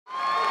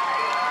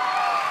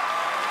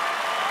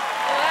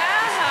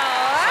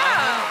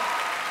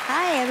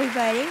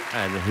everybody.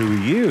 And who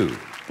are you?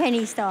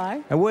 Penny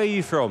Starr, And where are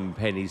you from,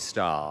 Penny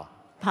Starr?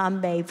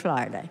 Palm Bay,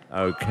 Florida.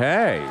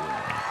 Okay.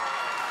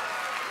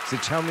 So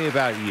tell me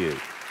about you.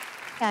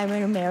 I'm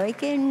an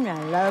American.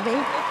 I love it.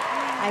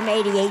 I'm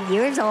 88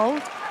 years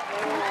old.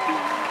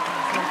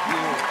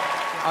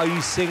 Are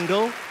you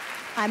single?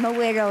 I'm a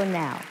widow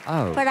now.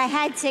 Oh. But I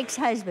had 6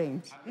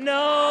 husbands.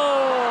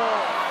 No!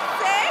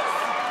 6?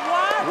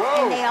 What?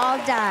 Whoa. And they all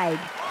died.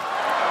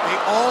 They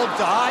all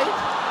died?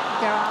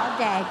 They're all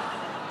dead.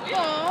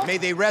 Aw. May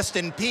they rest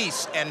in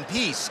peace and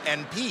peace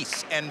and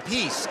peace and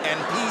peace and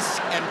peace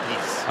and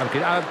peace. I'm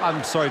kidding.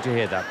 I'm sorry to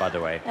hear that, by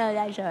the way. Oh,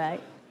 that's all right.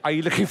 Are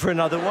you looking for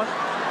another one?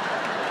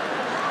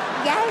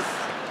 Yes,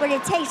 but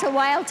it takes a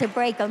while to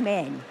break them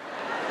in.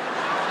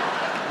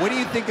 What do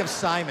you think of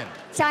Simon?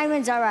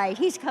 Simon's all right.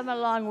 He's come a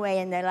long way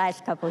in the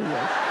last couple of years.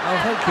 Oh,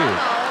 thank you.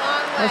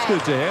 That's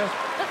good to hear.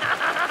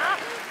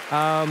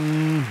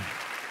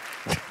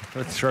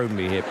 Throw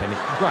me here, Penny.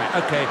 Right,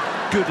 okay.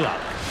 Good luck.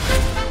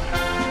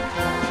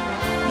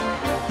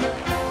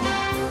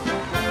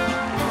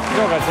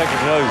 You're not going to take your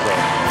clothes off.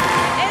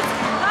 It's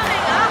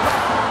coming up.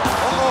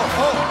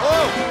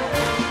 Oh!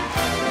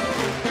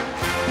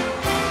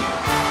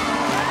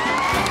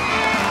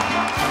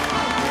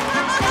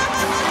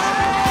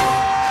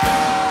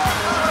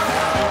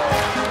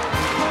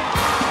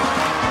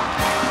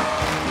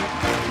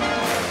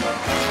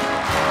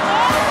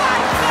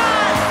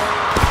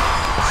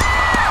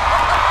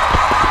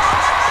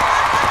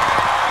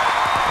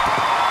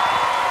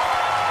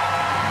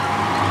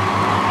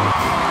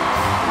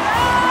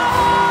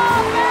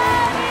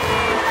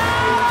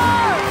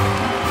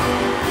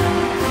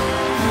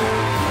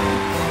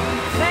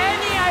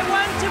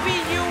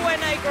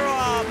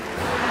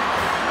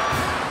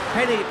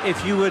 Penny,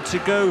 if you were to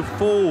go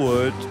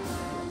forward,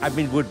 I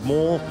mean, would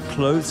more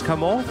clothes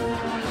come off?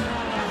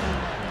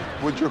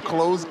 Would your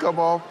clothes come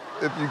off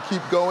if you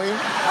keep going?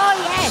 Oh,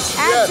 yes,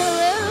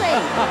 absolutely.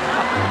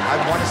 I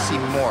want to see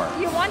more.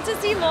 You want to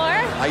see more?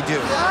 I do.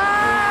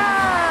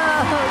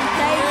 Oh,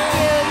 thank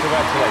you.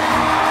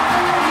 Congratulations.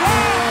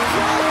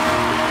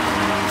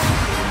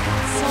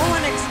 So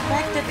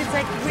unexpected. It's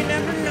like we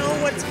never know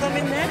what's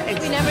coming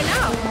next. We never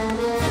know.